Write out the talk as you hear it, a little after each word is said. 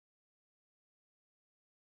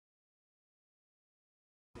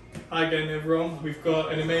Hi again everyone, we've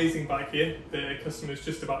got an amazing bike here that a customer is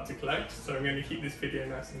just about to collect, so I'm going to keep this video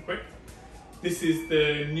nice and quick. This is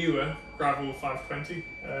the newer Gravel 520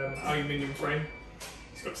 aluminium frame.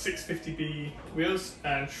 It's got 650B wheels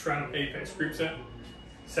and SRAM APEX group set,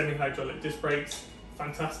 semi-hydraulic disc brakes,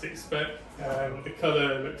 fantastic spec. The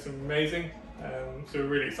colour looks amazing, so we're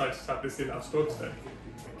really excited to have this in our store today.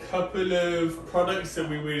 A couple of products that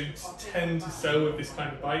we would tend to sell with this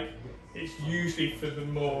kind of bike. It's usually for the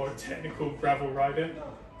more technical gravel rider,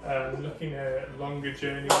 looking at longer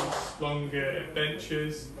journeys, longer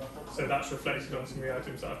adventures, so that's reflected on some of the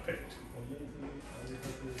items that I've picked.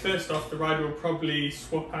 First off, the rider will probably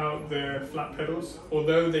swap out the flat pedals.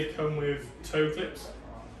 Although they come with toe clips,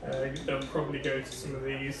 they'll probably go to some of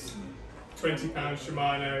these £20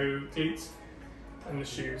 Shimano cleats and the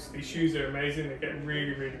shoes. These shoes are amazing, they get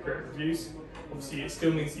really great reviews. Obviously it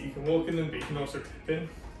still means that you can walk in them, but you can also clip in.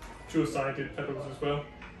 Dual-sided pedals as well.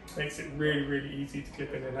 Makes it really easy to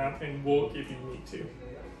clip in and out and walk if you need to.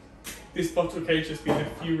 This bottle cage has been a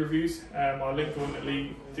few reviews. I'll link the one that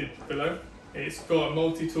Lee did below. It's got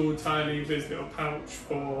multi-tool tyre levers, little pouch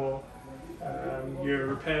for your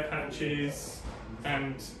repair patches,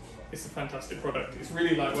 and it's a fantastic product. It's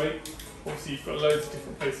really lightweight. Obviously you've got loads of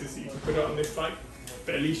different places that you can put it on this bike,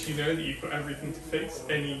 but at least you know that you've got everything to fix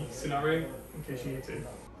any scenario in case you need to.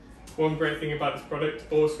 One great thing about this product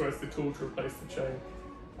also has the tool to replace the chain,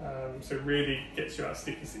 so it really gets you out of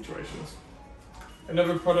sticky situations.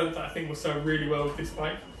 Another product that I think will sell really well with this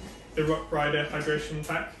bike, the Rock Rider Hydration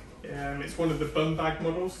Pack. It's one of the bum bag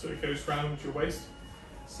models, so it goes round your waist.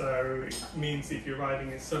 So it means if you're riding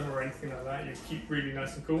in summer or anything like that, you keep really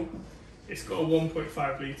nice and cool. It's got a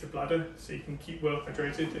 1.5 litre bladder, so you can keep well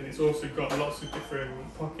hydrated, and it's also got lots of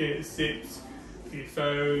different pockets, zips for your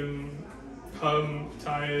phone, pump,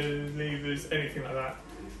 tyres, levers, anything like that.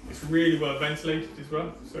 It's really well ventilated as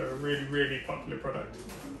well, so a really popular product.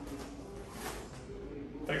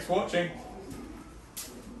 Thanks for watching.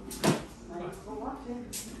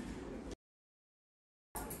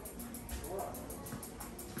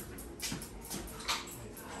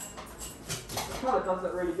 Colour does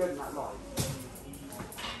look really good in that light.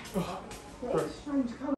 Oh, yeah, it's a strange colour.